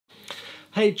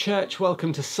Hey church,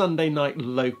 welcome to Sunday Night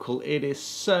Local. It is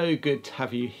so good to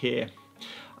have you here.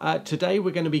 Today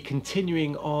we're going to be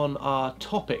continuing on our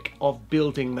topic of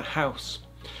building the house.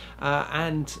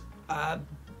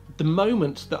 The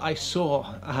moment that I saw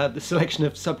the selection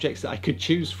of subjects that I could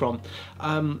choose from,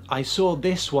 I saw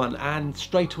this one and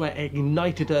straight away it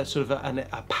ignited a sort of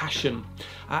a passion.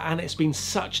 And it's been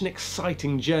such an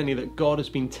exciting journey that God has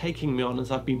been taking me on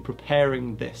as I've been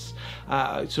preparing this,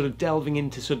 sort of delving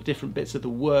into sort of different bits of the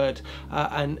Word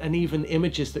and even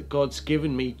images that God's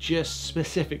given me just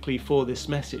specifically for this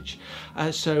message.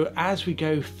 So as we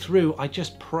go through, I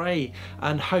just pray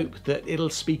and hope that it'll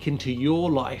speak into your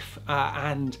life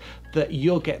and that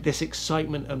you'll get this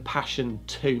excitement and passion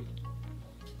too.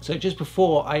 So just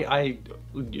before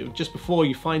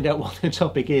you find out what the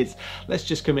topic is, let's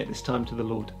just commit this time to the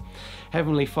Lord.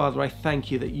 Heavenly Father, I thank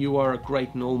you that you are a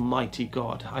great and almighty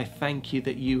God. I thank you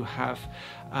that you have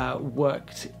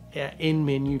worked in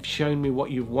me and you've shown me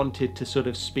what you've wanted to sort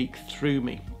of speak through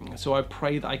me. So I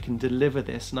pray that I can deliver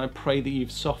this, and I pray that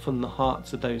you've softened the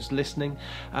hearts of those listening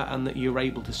and that you're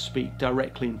able to speak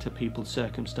directly into people's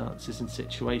circumstances and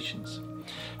situations.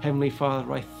 Heavenly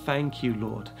Father, I thank you,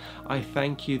 Lord. I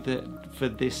thank you that for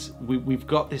this, we've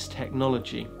got this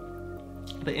technology,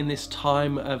 that in this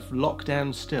time of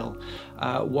lockdown still,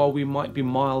 while we might be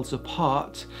miles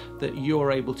apart, that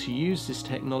you're able to use this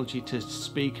technology to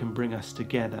speak and bring us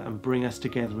together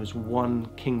as one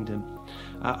kingdom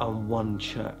and one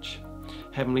church.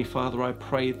 Heavenly Father, I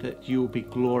pray that you'll be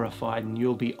glorified and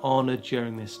you'll be honoured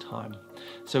during this time.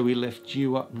 So we lift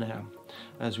you up now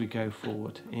as we go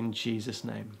forward. In Jesus'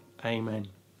 name, amen.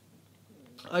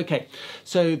 Okay,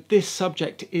 so this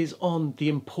subject is on the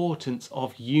importance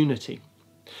of unity.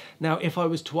 Now, if I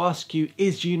was to ask you,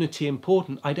 is unity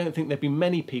important? I don't think there'd be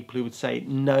many people who would say,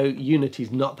 no, unity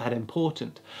is not that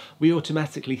important. We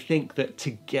automatically think that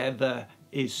together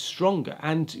is stronger,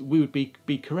 and we would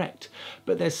be correct.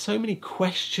 But there's so many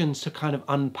questions to kind of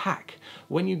unpack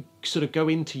when you sort of go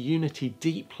into unity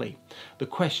deeply. The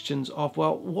questions of,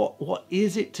 well, what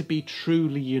is it to be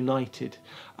truly united?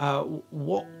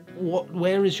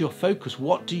 Where is your focus?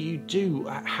 What do you do?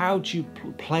 How do you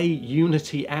play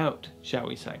unity out, shall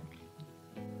we say?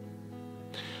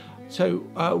 So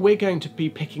we're going to be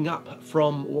picking up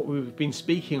from what we've been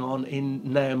speaking on in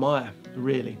Nehemiah,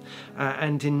 really.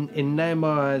 And in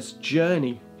Nehemiah's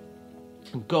journey,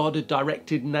 God had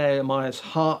directed Nehemiah's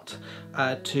heart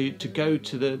to go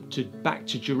back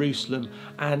to Jerusalem,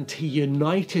 and he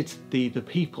united the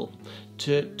people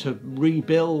to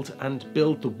rebuild and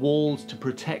build the walls to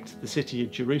protect the city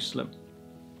of Jerusalem.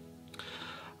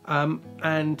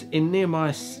 And in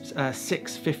Nehemiah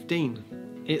 6:15,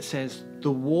 it says,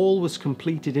 the wall was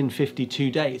completed in 52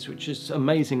 days, which is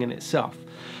amazing in itself,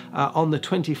 on the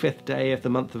 25th day of the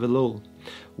month of Elul.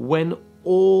 When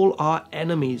all our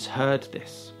enemies heard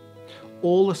this,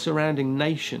 all the surrounding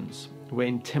nations were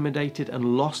intimidated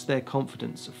and lost their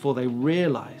confidence, for they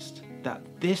realized that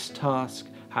this task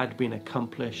had been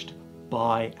accomplished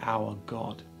by our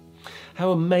God. How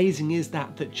amazing is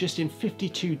that just in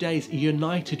 52 days, a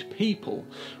united people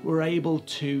were able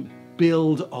to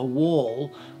build a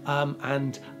wall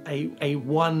and a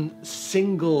one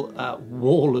single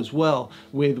wall as well,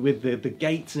 with the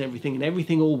gates and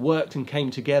everything all worked and came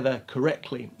together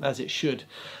correctly as it should,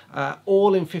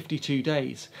 all in 52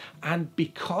 days. And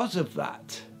because of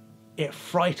that, it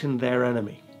frightened their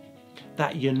enemy.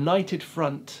 That united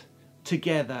front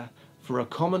together for a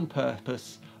common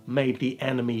purpose made the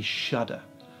enemy shudder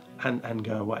and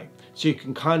go away. So you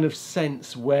can kind of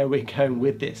sense where we're going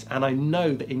with this. And I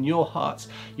know that in your hearts,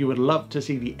 you would love to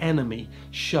see the enemy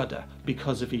shudder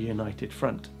because of a united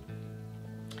front.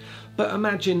 But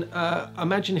imagine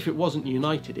if it wasn't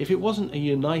united. If it wasn't a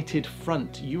united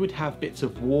front, you would have bits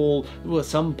of wall. Well,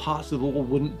 some parts of the wall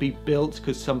wouldn't be built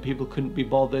because some people couldn't be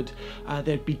bothered.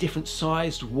 There'd be different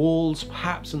sized walls,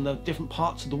 perhaps, and the different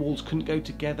parts of the walls couldn't go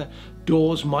together.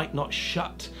 Doors might not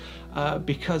shut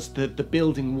because the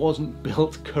building wasn't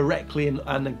built correctly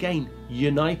and again,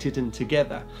 united and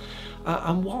together.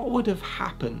 And what would have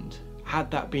happened had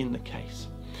that been the case?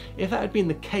 If that had been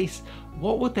the case,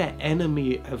 what would their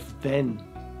enemy have then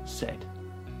said?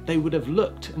 They would have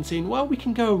looked and seen, well, we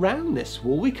can go around this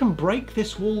wall, we can break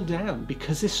this wall down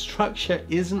because this structure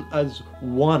isn't as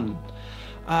one,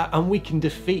 and we can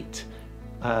defeat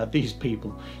these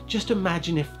people. Just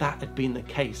imagine if that had been the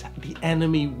case. The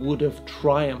enemy would have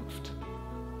triumphed,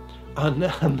 and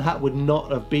that would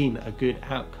not have been a good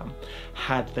outcome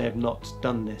had they have not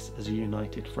done this as a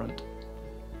united front.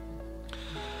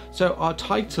 So our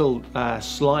title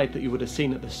slide that you would have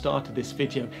seen at the start of this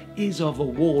video is of a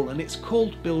wall, and it's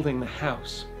called Building the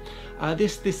House.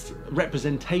 This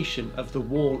representation of the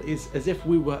wall is as if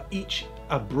we were each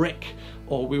a brick,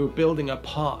 or we were building a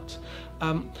part.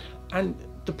 And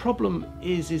the problem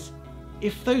is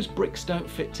if those bricks don't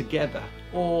fit together,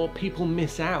 or people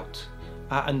miss out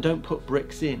and don't put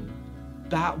bricks in,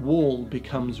 that wall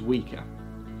becomes weaker.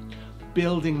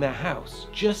 Building their house,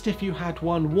 just if you had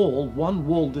one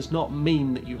wall does not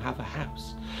mean that you have a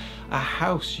house. A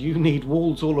house, you need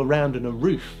walls all around and a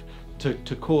roof to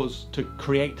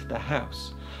create the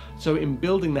house. So in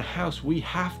building the house, we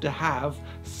have to have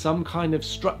some kind of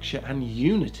structure and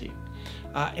unity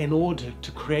in order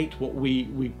to create what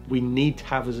we need to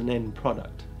have as an end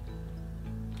product.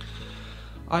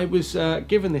 I was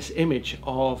given this image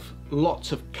of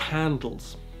lots of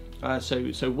candles.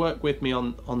 So work with me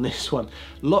on this one.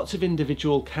 Lots of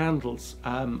individual candles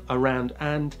around,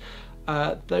 and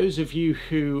those of you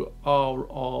who are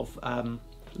of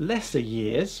lesser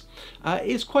years,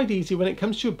 it's quite easy when it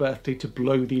comes to your birthday to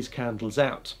blow these candles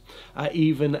out.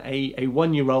 Even a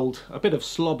 1-year-old, a bit of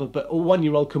slobber, but a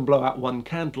 1-year-old can blow out one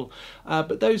candle.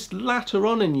 But those latter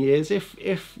on in years,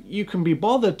 if you can be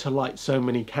bothered to light so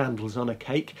many candles on a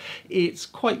cake, it's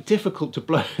quite difficult to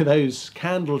blow those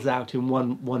candles out in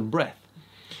one breath.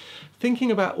 Thinking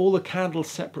about all the candles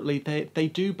separately, they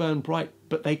do burn bright,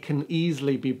 but they can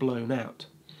easily be blown out.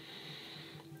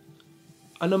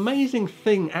 An amazing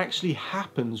thing actually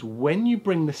happens when you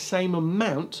bring the same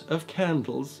amount of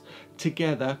candles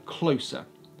together closer.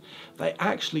 They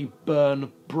actually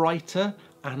burn brighter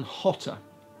and hotter.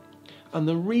 And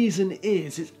the reason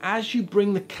is as you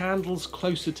bring the candles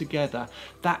closer together,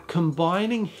 that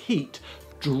combining heat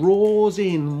draws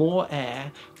in more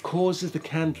air, causes the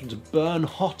candle to burn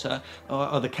hotter,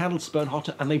 or the candles to burn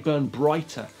hotter, and they burn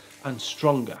brighter and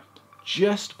stronger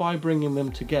just by bringing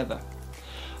them together.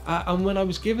 And when I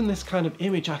was given this kind of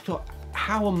image, I thought,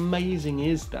 how amazing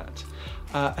is that?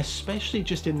 Especially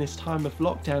just in this time of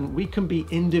lockdown, we can be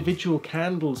individual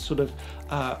candles sort of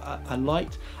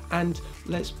alight. And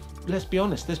let's be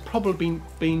honest, there's probably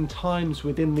been times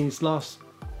within these last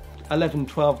 11,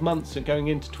 12 months and going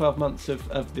into 12 months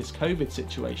of this COVID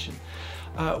situation,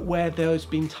 where there's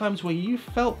been times where you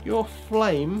felt your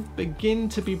flame begin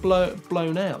to be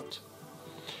blown out.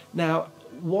 Now,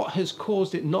 what has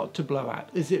caused it not to blow out?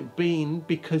 Is it been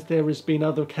because there has been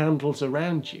other candles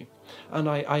around you? And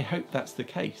I hope that's the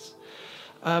case.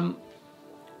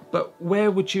 But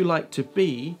where would you like to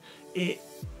be?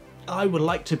 I would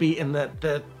like to be in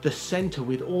the center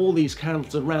with all these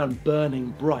candles around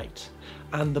burning bright.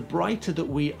 And the brighter that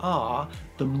we are,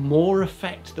 the more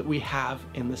effect that we have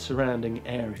in the surrounding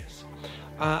areas.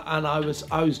 And I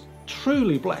was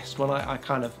truly blessed when I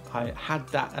had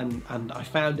that, and I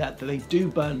found out that they do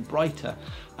burn brighter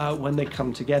when they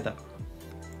come together.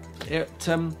 It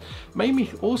made me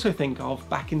also think of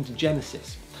back into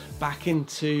Genesis, back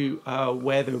into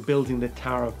where they were building the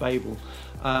Tower of Babel,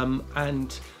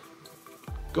 and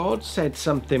God said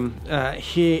something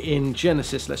here in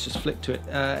Genesis. Let's just flick to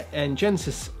it. In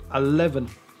Genesis 11,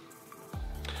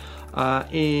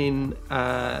 in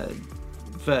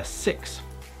verse 6.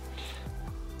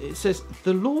 It says,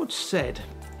 "The Lord said,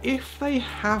 if they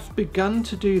have begun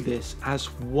to do this as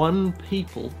one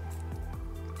people,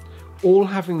 all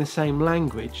having the same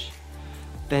language,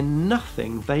 then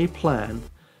nothing they plan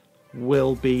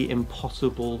will be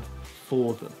impossible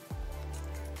for them."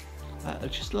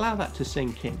 Just allow that to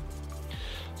sink in.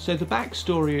 So the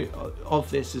backstory of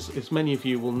this, as many of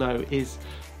you will know, is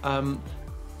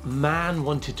man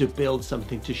wanted to build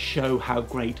something to show how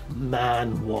great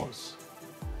man was.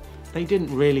 They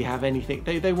didn't really have anything.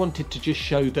 They wanted to just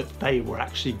show that they were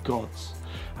actually gods.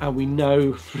 And we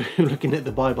know through looking at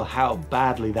the Bible how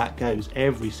badly that goes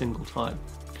every single time.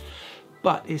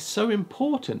 But it's so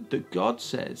important that God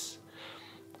says,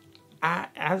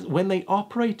 as when they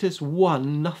operate as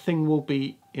one, nothing will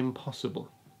be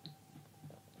impossible.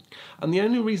 And the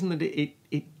only reason that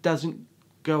it doesn't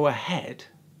go ahead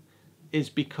is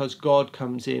because God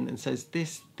comes in and says,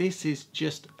 this is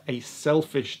just a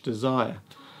selfish desire.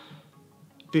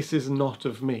 This is not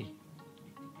of me.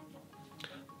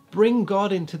 Bring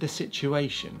God into the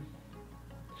situation.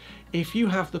 If you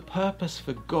have the purpose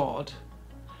for God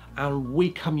and we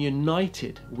come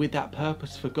united with that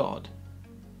purpose for God,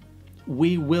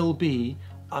 we will be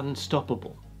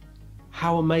unstoppable.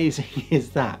 How amazing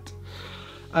is that?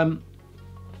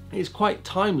 It's quite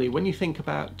timely when you think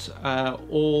about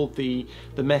all the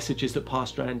messages that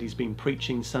Pastor Andy's been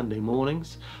preaching Sunday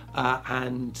mornings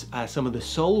and some of the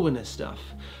soul winner stuff.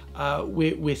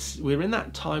 We're in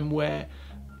that time where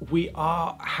we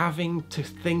are having to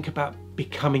think about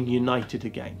becoming united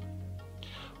again.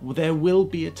 There will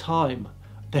be a time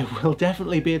there will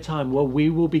definitely be a time where we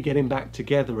will be getting back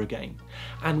together again.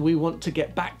 And we want to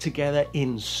get back together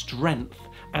in strength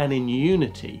and in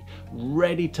unity,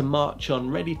 ready to march on,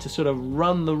 ready to sort of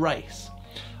run the race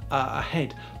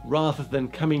ahead, rather than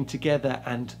coming together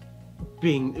and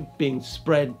being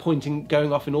spread,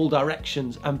 going off in all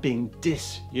directions and being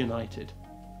disunited.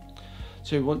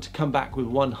 So we want to come back with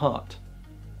one heart.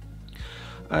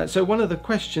 So one of the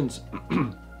questions,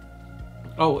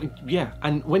 oh yeah,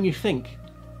 and when you think,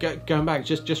 going back,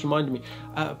 just reminded me,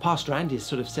 Pastor Andy has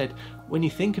sort of said, when you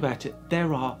think about it,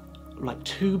 there are like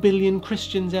 2 billion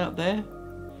Christians out there,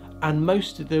 and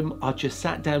most of them are just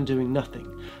sat down doing nothing.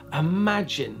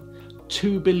 Imagine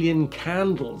 2 billion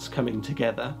candles coming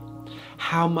together,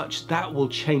 how much that will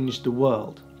change the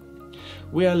world.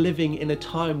 We are living in a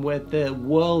time where the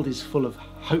world is full of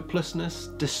hopelessness,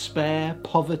 despair,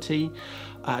 poverty,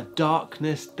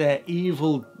 darkness, their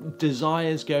evil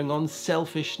desires going on,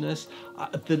 selfishness.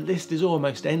 The list is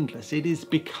almost endless. It is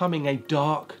becoming a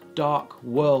dark, dark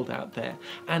world out there,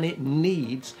 and it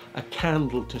needs a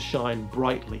candle to shine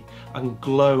brightly and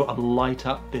glow and light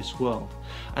up this world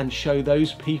and show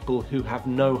those people who have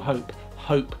no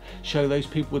hope, show those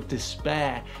people with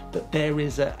despair that there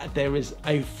is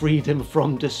a freedom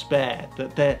from despair,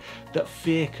 that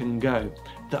fear can go,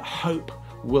 that hope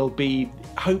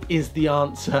is the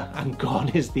answer, and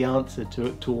God is the answer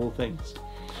to all things.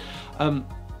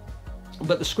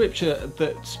 But the scripture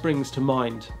that springs to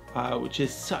mind, which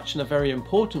is such a very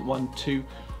important one to,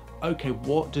 okay,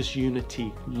 what does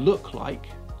unity look like?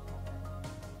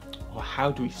 Or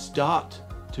how do we start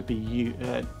to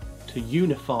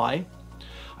unify?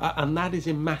 And that is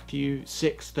in Matthew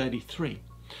 6:33.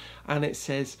 And it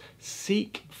says,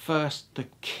 seek first the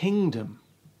kingdom.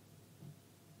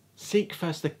 Seek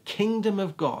first the kingdom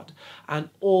of God, and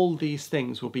all these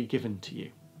things will be given to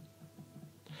you.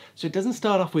 So it doesn't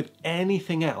start off with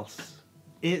anything else.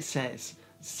 It says,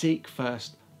 seek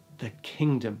first the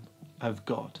kingdom of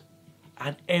God,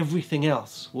 and everything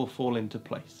else will fall into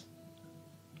place.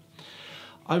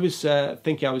 I was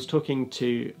talking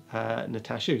to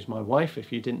Natasha, who's my wife,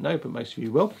 if you didn't know, but most of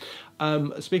you will.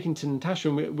 Speaking to Natasha,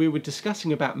 and we were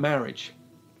discussing about marriage.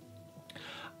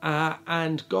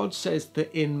 And God says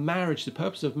that in marriage, the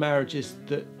purpose of marriage is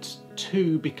that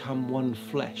two become one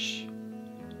flesh.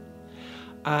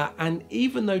 And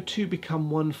even though two become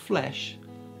one flesh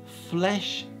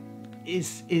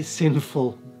is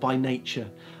sinful by nature.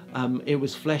 It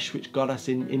was flesh which got us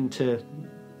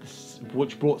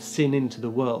which brought sin into the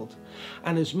world.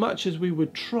 And as much as we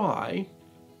would try,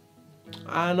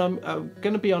 and I'm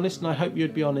going to be honest, and I hope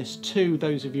you'd be honest too,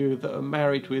 those of you that are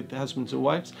married with husbands or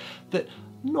wives, that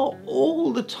not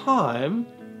all the time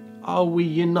are we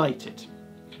united.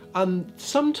 And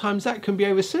sometimes that can be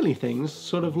over silly things,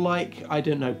 sort of like, I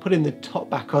don't know, putting the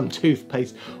top back on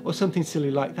toothpaste or something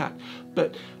silly like that.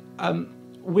 But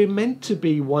we're meant to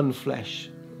be one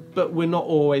flesh, but we're not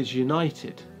always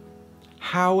united.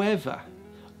 However,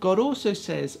 God also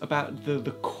says about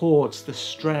the cords, the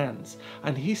strands,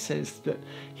 and he says that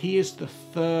he is the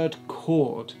third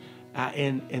cord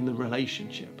in the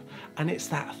relationship. And it's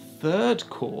that third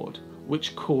cord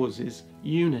which causes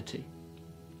unity.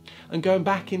 And going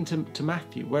back into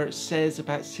Matthew, where it says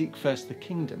about seek first the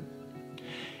kingdom.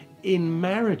 In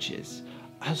marriages,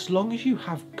 as long as you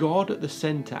have God at the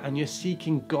centre and you're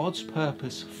seeking God's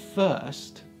purpose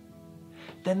first,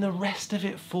 then the rest of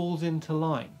it falls into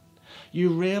line. You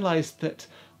realise that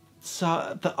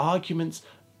the arguments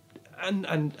and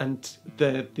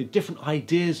the different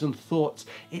ideas and thoughts,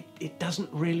 it doesn't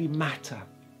really matter.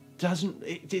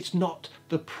 It's not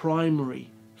the primary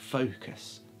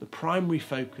focus. The primary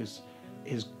focus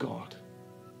is God.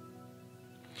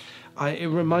 It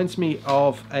reminds me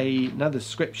of another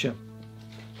scripture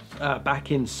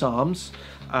back in Psalms,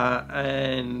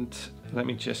 and let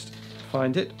me just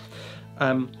find it.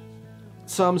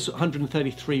 Psalms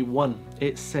 133:1.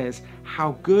 It says,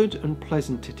 "How good and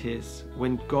pleasant it is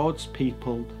when God's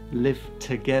people live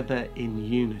together in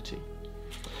unity."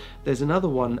 There's another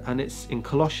one, and it's in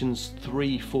Colossians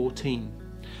 3:14,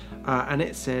 and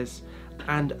it says,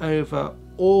 "And over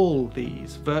all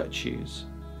these virtues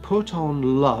put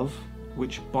on love,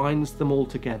 which binds them all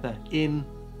together in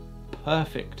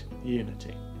perfect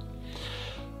unity."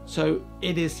 So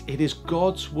it is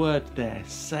God's word there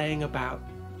saying about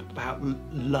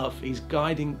love. He's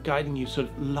guiding you, sort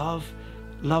of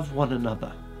love one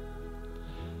another.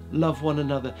 Love one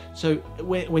another. So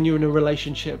when you're in a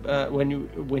relationship,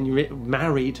 when you're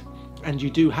married, and you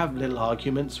do have little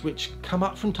arguments which come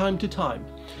up from time to time,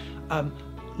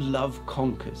 love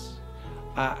conquers.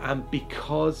 And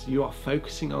because you are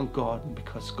focusing on God, and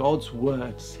because God's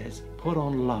word says, put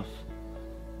on love,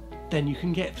 then you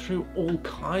can get through all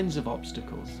kinds of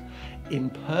obstacles in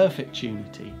perfect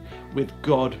unity, with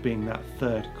God being that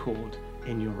third chord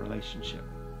in your relationship.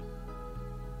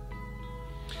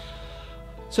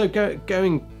 So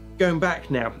going back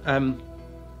now,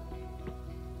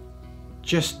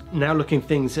 just now looking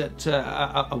things at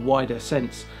a wider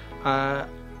sense,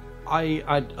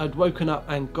 I'd woken up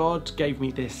and God gave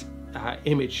me this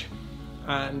image,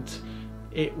 and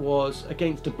it was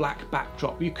against a black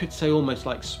backdrop. You could say almost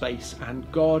like space,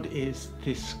 and God is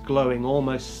this glowing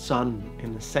almost sun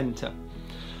in the center.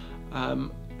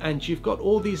 And you've got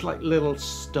all these like little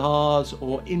stars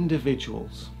or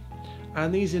individuals,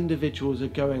 and these individuals are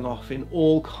going off in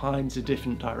all kinds of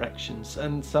different directions,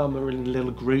 and some are in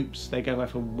little groups, they're going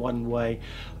off in one way,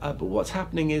 but what's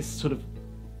happening is sort of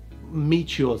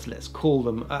meteors, let's call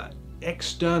them,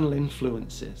 external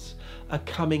influences are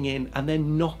coming in and they're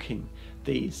knocking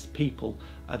these people,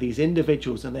 these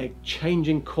individuals, and they're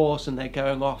changing course and they're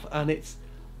going off, and it's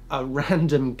a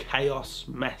random chaos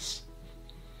mess.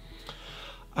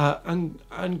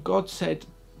 And God said,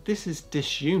 this is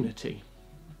disunity.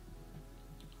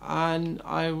 And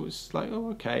I was like, oh,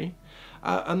 okay.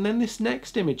 And then this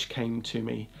next image came to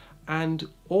me, and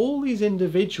all these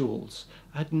individuals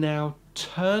had now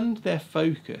turned their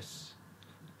focus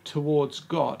towards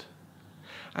God.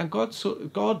 And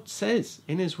God says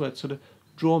in his word, sort of,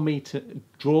 draw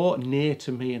near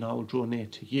to me and I will draw near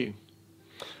to you.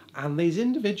 And these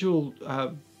individual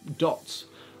dots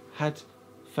had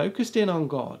focused in on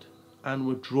God and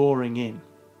were drawing in.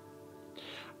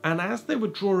 And as they were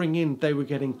drawing in, they were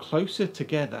getting closer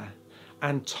together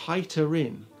and tighter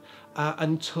in,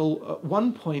 until at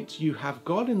one point you have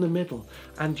God in the middle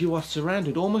and you are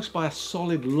surrounded almost by a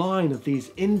solid line of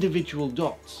these individual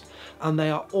dots, and they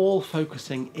are all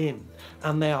focusing in,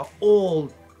 and they are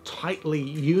all tightly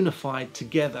unified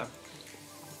together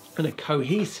in a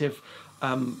cohesive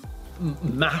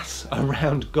mass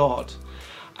around God.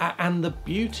 And the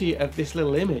beauty of this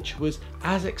little image was,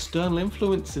 as external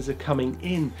influences are coming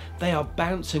in, they are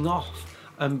bouncing off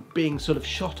and being sort of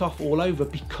shot off all over,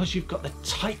 because you've got the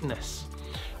tightness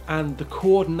and the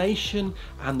coordination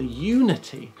and the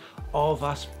unity of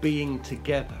us being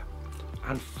together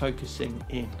and focusing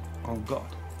in on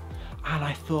God. And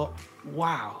I thought,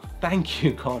 wow, thank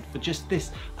you, God, for just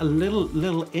this, a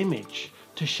little image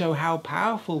to show how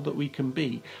powerful that we can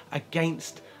be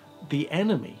against the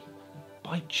enemy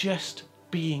by just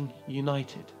being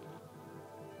united.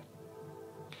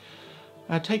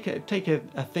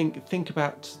 Think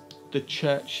about the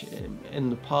church in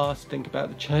the past, think about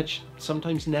the church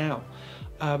sometimes now.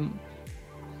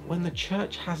 When the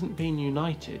church hasn't been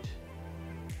united,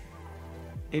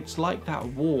 it's like that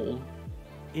wall,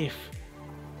 if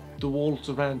the walls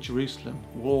around Jerusalem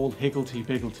were all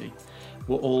higgledy-piggledy,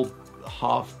 were all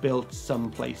half-built some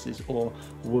places, or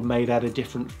were made out of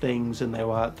different things, and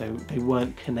they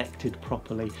weren't connected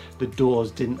properly, the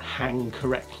doors didn't hang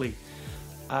correctly,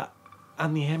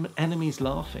 and the enemy's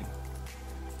laughing,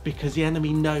 because the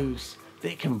enemy knows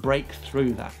that it can break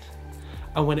through that,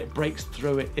 and when it breaks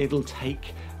through it, it'll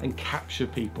take and capture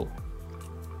people.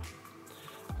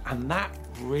 And that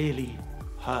really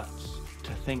hurts,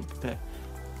 to think that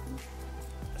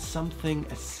something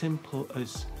as simple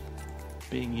as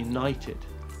being united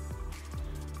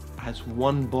as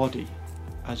one body,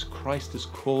 as Christ has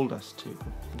called us to.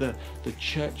 The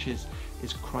church is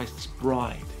Christ's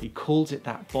bride. He calls it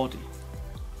that body.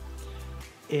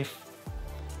 If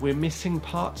we're missing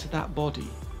parts of that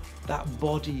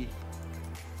body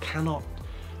cannot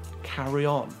carry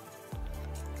on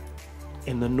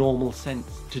in the normal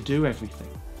sense to do everything.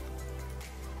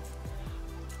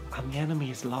 And the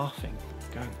enemy is laughing,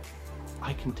 going,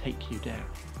 I can take you down.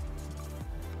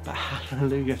 But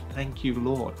hallelujah, thank you,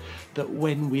 Lord, that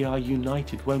when we are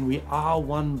united, when we are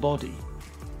one body,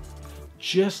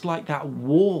 just like that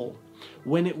wall,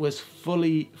 when it was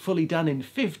fully done in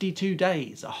 52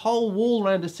 days, a whole wall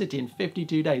around a city in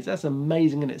 52 days, that's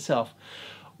amazing in itself.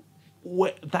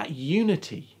 That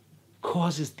unity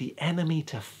causes the enemy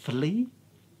to flee.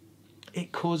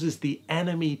 It causes the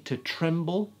enemy to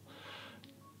tremble.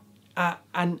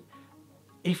 And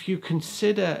if you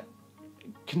consider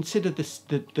this,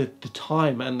 the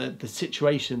time and the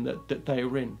situation that they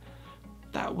were in,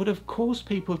 that would have caused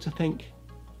people to think,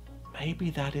 maybe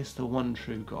that is the one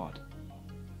true God.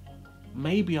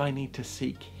 Maybe I need to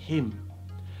seek him,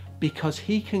 because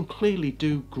he can clearly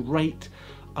do great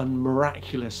and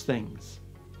miraculous things.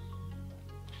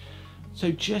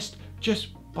 So just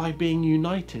by being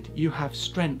united, you have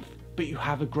strength, but you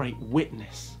have a great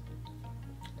witness.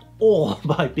 Or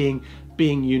by being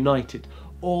united,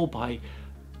 or by,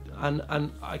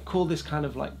 and I call this kind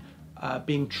of like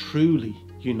being truly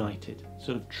united,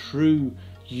 sort of true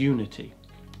unity,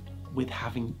 with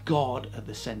having God at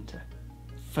the centre,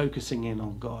 focusing in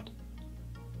on God.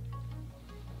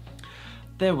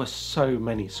 There were so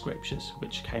many scriptures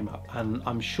which came up, and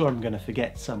I'm sure I'm going to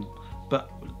forget some, but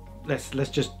let's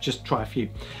just try a few.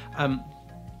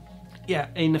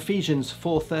 In Ephesians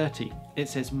 4:30 it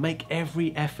says, "Make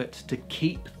every effort to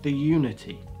keep the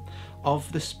unity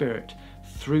of the Spirit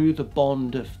through the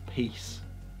bond of peace."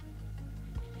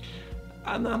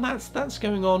 And that's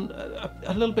going on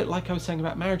a little bit like I was saying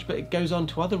about marriage, but it goes on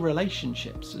to other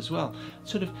relationships as well.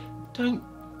 Sort of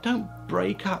don't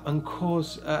break up and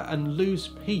cause and lose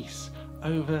peace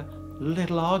over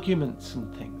little arguments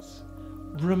and things.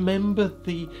 Remember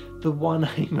the one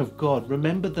aim of God.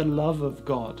 Remember the love of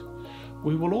God.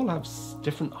 We will all have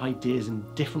different ideas and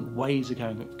different ways of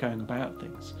going about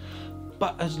things,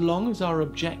 but as long as our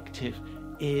objective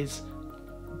is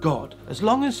God, as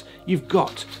long as you've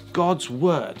got God's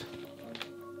word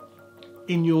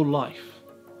in your life,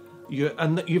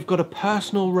 and that you've got a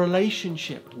personal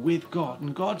relationship with God,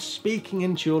 and God's speaking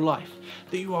into your life,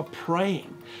 that you are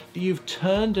praying, that you've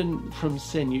turned from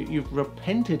sin, you've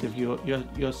repented of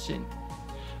your sin,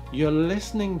 you're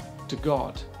listening to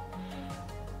God,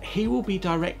 He will be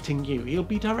directing you, He'll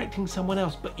be directing someone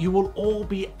else, but you will all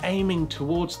be aiming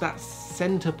towards that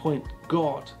center point,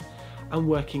 God, and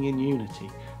working in unity,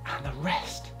 and the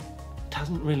rest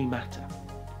doesn't really matter.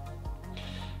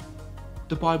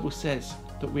 The Bible says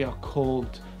that we are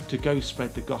called to go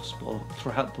spread the gospel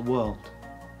throughout the world.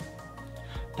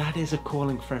 That is a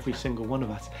calling for every single one of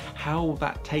us. How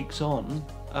that takes on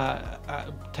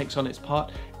its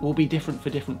part will be different for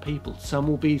different people. Some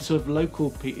will be sort of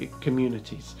local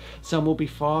communities, some will be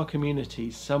far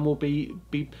communities, some will be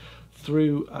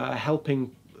through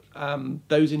helping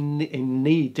those in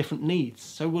need, different needs.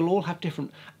 So we'll all have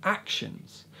different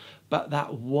actions, but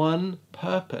that one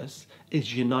purpose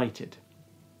is united,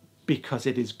 because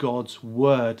it is God's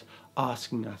word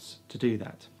asking us to do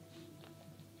that.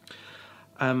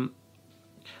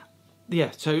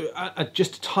 So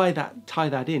just to tie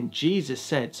that in, Jesus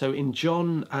said, so in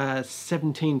John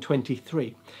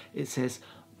 17:23, it says,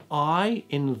 "I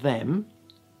in them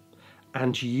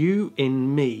and you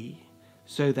in me,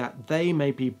 so that they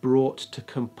may be brought to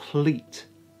complete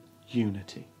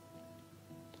unity."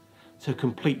 So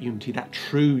complete unity, that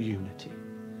true unity.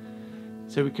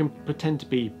 So we can pretend to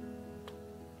be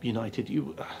united.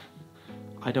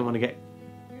 I don't want to get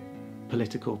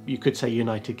political. You could say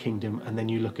United Kingdom, and then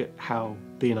you look at how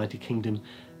the United Kingdom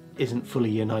isn't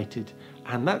fully united,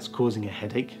 and that's causing a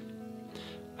headache.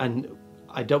 And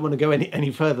I don't want to go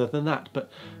any further than that,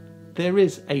 but there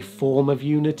is a form of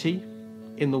unity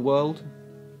in the world,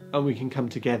 and we can come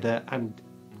together, and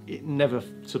it never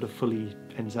sort of fully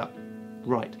ends up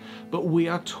right. But we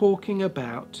are talking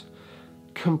about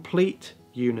complete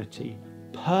unity,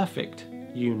 perfect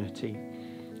unity,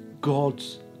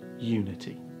 God's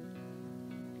unity.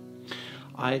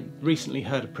 I recently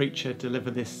heard a preacher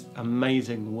deliver this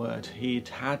amazing word.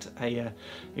 It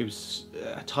was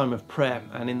a time of prayer,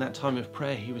 and in that time of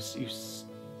prayer he was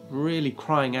really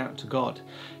crying out to God.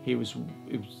 He was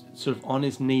sort of on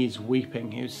his knees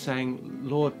weeping. He was saying,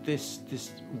 "Lord,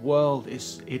 this world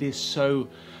is so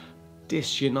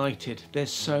disunited.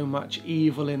 There's so much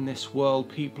evil in this world.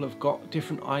 People have got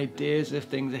different ideas of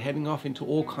things. They're heading off into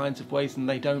all kinds of ways, and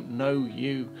they don't know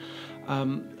you.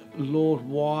 Lord,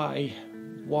 why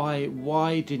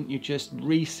didn't you just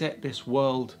reset this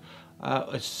world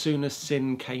as soon as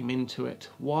sin came into it?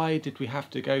 Why did we have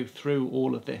to go through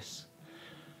all of this?"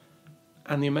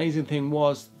 And the amazing thing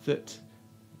was that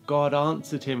God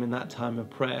answered him in that time of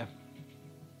prayer.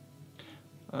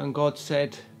 And God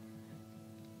said,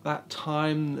 that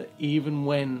time that even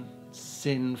when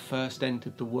sin first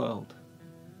entered the world,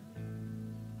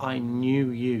 I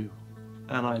knew you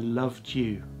and I loved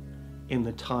you in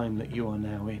the time that you are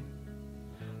now in.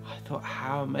 I thought,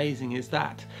 how amazing is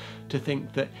that, to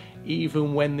think that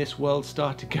even when this world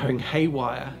started going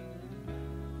haywire,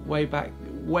 way back,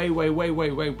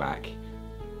 way back,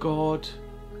 God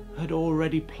had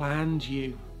already planned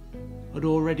you, had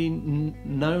already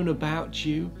known about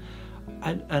you,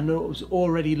 and was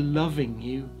already loving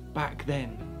you back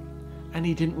then. And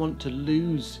he didn't want to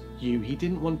lose you. He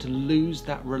didn't want to lose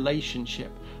that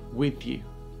relationship with you.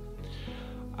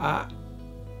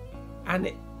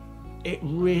 And it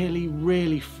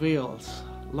really feels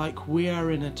like we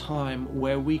are in a time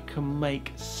where we can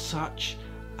make such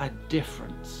a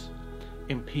difference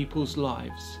in people's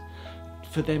lives,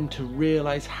 for them to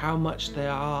realize how much they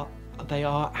are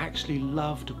actually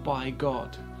loved by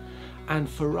God, and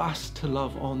for us to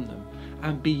love on them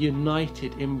and be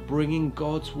united in bringing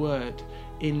God's word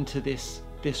into this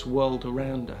world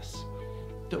around us,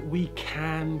 that we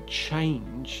can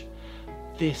change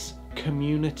this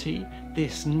community,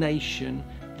 this nation,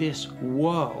 this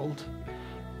world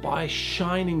by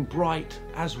shining bright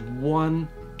as one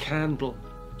candle,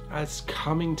 as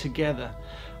coming together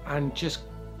and just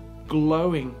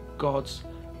glowing God's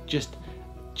just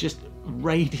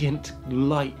radiant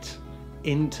light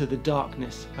into the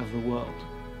darkness of the world.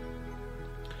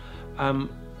 I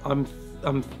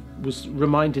was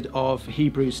reminded of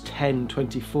Hebrews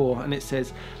 10:24, and it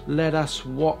says, "Let us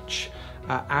watch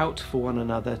out for one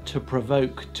another to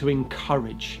provoke, to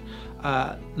encourage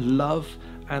love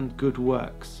and good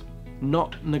works,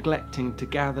 not neglecting to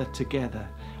gather together,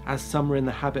 as some are in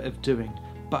the habit of doing,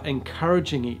 but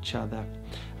encouraging each other,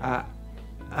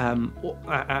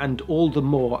 and all the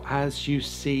more as you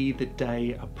see the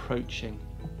day approaching."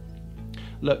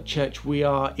 Look, church, we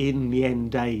are in the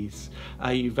end days.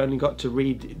 You've only got to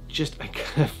read just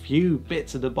a few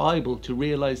bits of the Bible to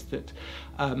realise that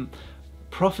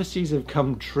prophecies have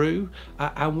come true,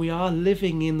 and we are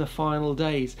living in the final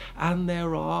days, and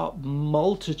there are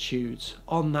multitudes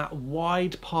on that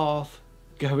wide path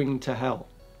going to hell.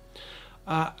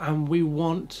 And we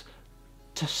want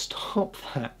to stop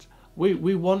that.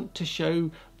 We want to show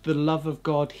the love of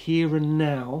God here and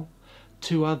now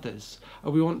to others.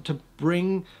 We want to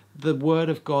bring the word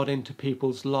of God into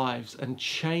people's lives and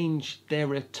change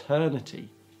their eternity.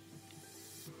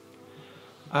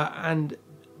 And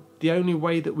the only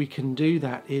way that we can do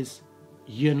that is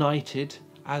united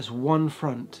as one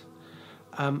front.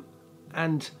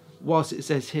 And whilst it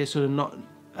says here sort of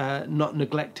not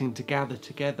neglecting to gather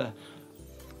together,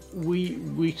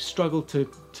 we struggle to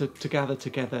gather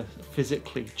together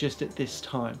physically just at this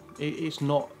time. It's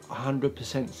not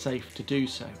 100% safe to do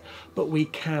so, but we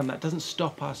can. That doesn't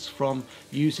stop us from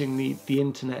using the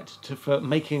internet for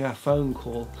making a phone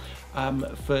call,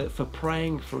 for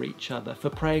praying for each other, for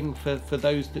praying for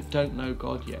those that don't know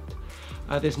God yet.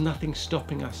 There's nothing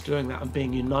stopping us doing that and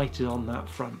being united on that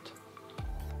front.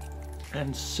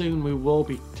 And soon we will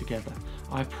be together.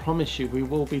 I promise you, we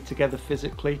will be together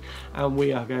physically, and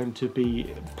we are going to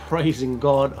be praising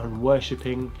God and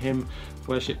worshipping Him.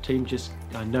 Worship team,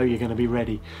 I know you're going to be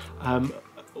ready.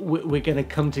 We're going to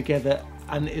come together,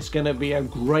 and it's going to be a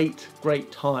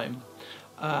great time.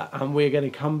 And we're going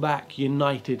to come back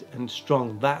united and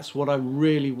strong. That's what I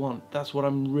really want. That's what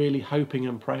I'm really hoping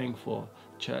and praying for,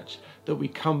 church. That we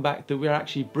come back, that we're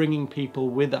actually bringing people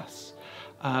with us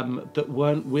that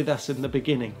weren't with us in the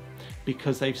beginning,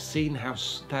 because they've seen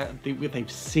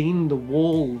they've seen the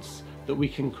walls that we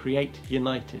can create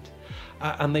united,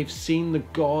 and they've seen the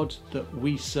God that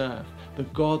we serve, the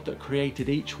God that created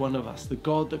each one of us, the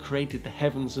God that created the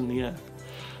heavens and the earth,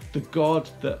 the God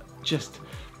that just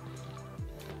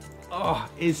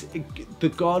is the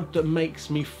God that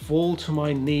makes me fall to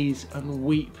my knees and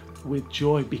weep with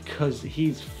joy, because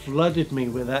He's flooded me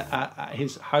with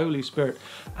His Holy Spirit,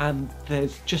 and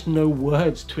there's just no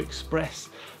words to express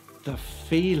the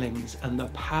feelings and the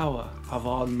power of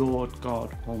our Lord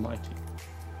God Almighty.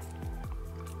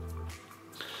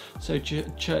 So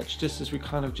church, just as we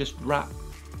kind of just wrap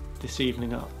this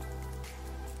evening up,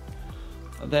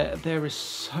 there is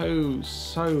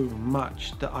so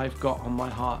much that I've got on my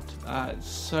heart,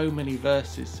 so many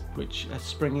verses which are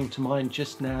springing to mind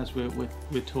just now as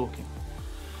we're talking.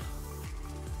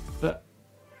 But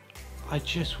I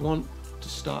just want to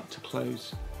start to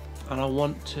close, and I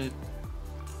want to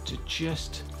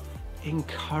just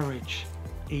encourage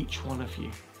each one of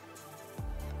you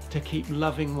to keep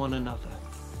loving one another,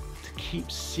 to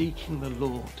keep seeking the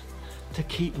Lord, to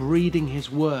keep reading His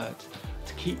word,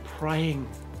 to keep praying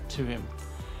to Him.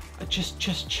 Just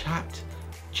chat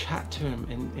to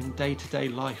Him in day-to-day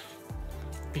life,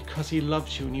 because He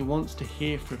loves you and He wants to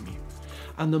hear from you.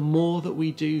 And the more that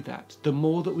we do that, the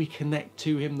more that we connect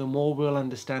to Him, the more we'll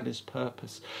understand His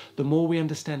purpose. The more we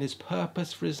understand His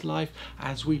purpose for His life,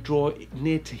 as we draw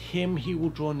near to Him, He will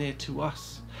draw near to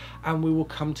us, and we will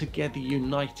come together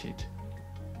united.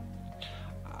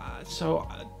 So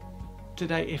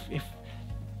today,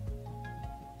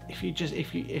 if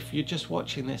you're just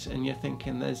watching this and you're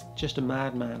thinking there's just a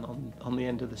madman on the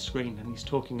end of the screen and he's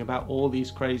talking about all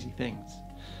these crazy things,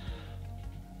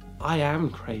 I am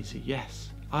crazy, yes.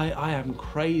 I am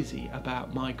crazy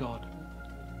about my God.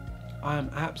 I am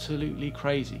absolutely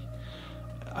crazy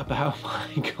about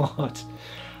my God,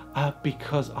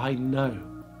 because I know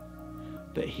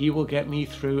that He will get me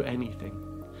through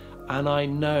anything, and I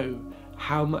know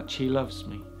how much He loves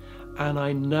me, and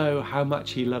I know how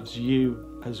much He loves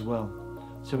you as well.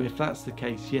 So if that's the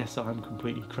case, yes, I'm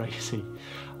completely crazy.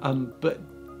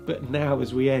 But now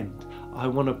as we end, I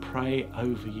want to pray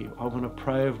over you. I want to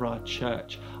pray over our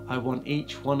church. I want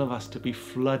each one of us to be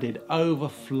flooded,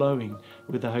 overflowing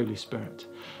with the Holy Spirit.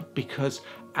 Because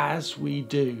as we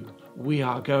do, we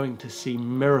are going to see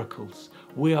miracles.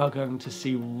 We are going to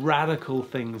see radical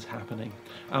things happening.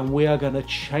 And we are going to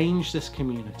change this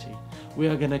community. We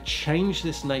are going to change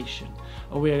this nation.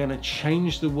 And we are going to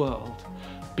change the world.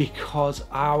 Because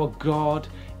our God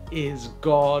is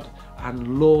God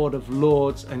and Lord of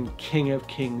Lords and King of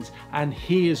Kings, and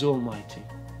He is Almighty,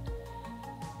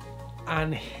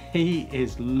 and He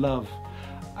is love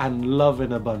and love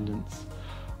in abundance.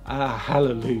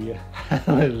 Hallelujah,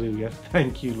 hallelujah.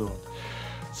 Thank you, Lord.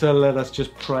 So let us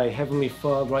just pray. Heavenly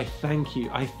Father, I thank you.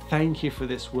 I thank you for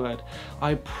this word.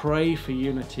 I pray for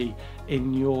unity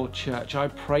in your church. I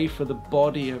pray for the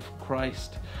body of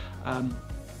Christ.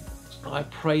 I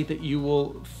pray that you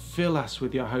will fill us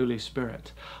with your Holy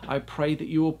Spirit. I pray that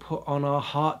you will put on our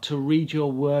heart to read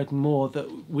your word more,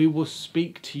 that we will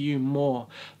speak to you more,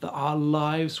 that our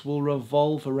lives will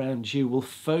revolve around you, will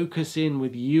focus in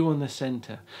with you on the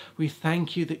center. We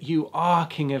thank you that you are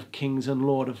King of Kings and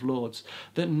Lord of Lords,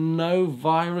 that no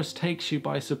virus takes you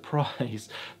by surprise,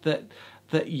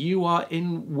 that you are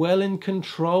well in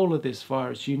control of this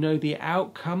virus. You know the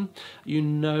outcome, you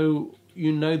know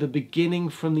the beginning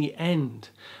from the end,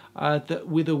 that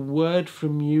with a word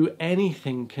from you,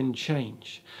 anything can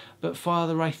change. But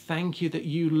Father, I thank you that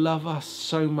you love us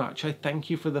so much. I thank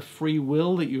you for the free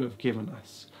will that you have given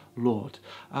us, Lord.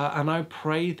 And I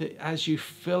pray that as you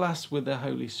fill us with the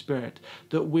Holy Spirit,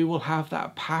 that we will have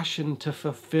that passion to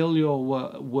fulfill your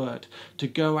word, to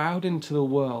go out into the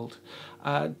world,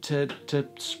 to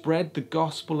spread the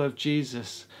gospel of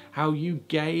Jesus, how you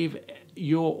gave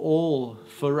your all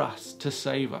for us to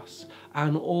save us.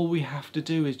 And all we have to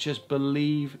do is just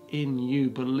believe in you,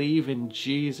 believe in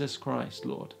Jesus Christ,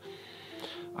 Lord.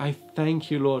 I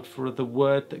thank you, Lord, for the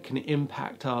word that can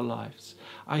impact our lives.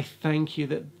 I thank you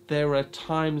that there are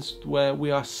times where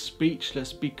we are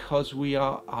speechless because we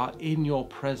are in your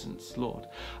presence, Lord.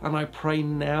 And I pray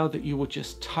now that you will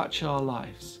just touch our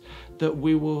lives, that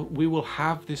we will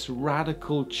have this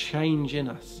radical change in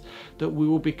us, that we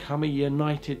will become a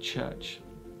united church.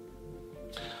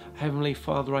 Heavenly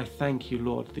Father, I thank you,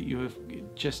 Lord, that you have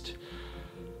just,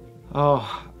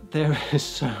 there is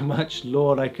so much,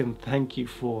 Lord, I can thank you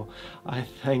for. I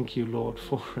thank you, Lord,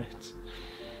 for it.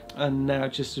 And now,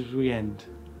 just as we end,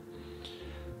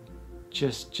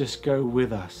 just go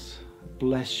with us.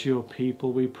 Bless your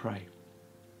people, we pray.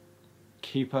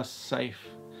 Keep us safe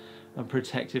and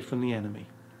protected from the enemy.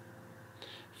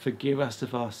 Forgive us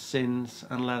of our sins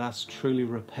and let us truly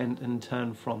repent and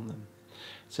turn from them,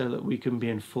 so that we can be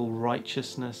in full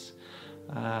righteousness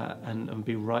and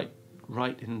be right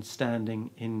in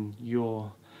standing in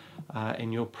your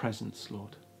presence,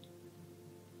 Lord.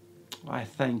 I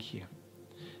thank you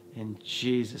in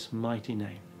Jesus' mighty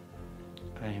name.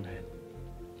 Amen.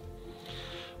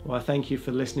 Well, I thank you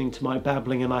for listening to my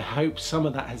babbling, and I hope some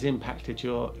of that has impacted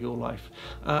your life.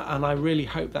 And I really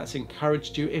hope that's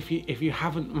encouraged you. If you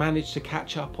haven't managed to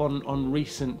catch up on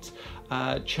recent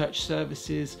church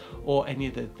services or any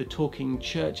of the talking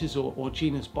churches or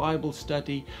Gina's Bible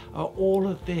study, all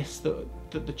of this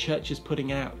that the church is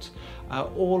putting out,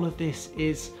 all of this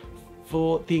is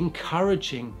for the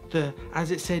encouraging, as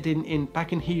it said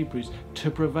back in Hebrews, to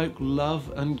provoke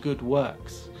love and good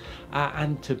works.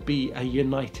 And to be a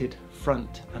united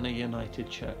front and a united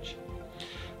church.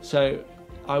 So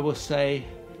I will say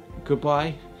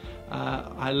goodbye.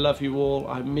 I love you all,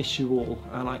 I miss you all,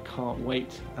 and I can't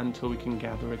wait until we can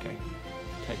gather again.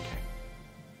 Take care.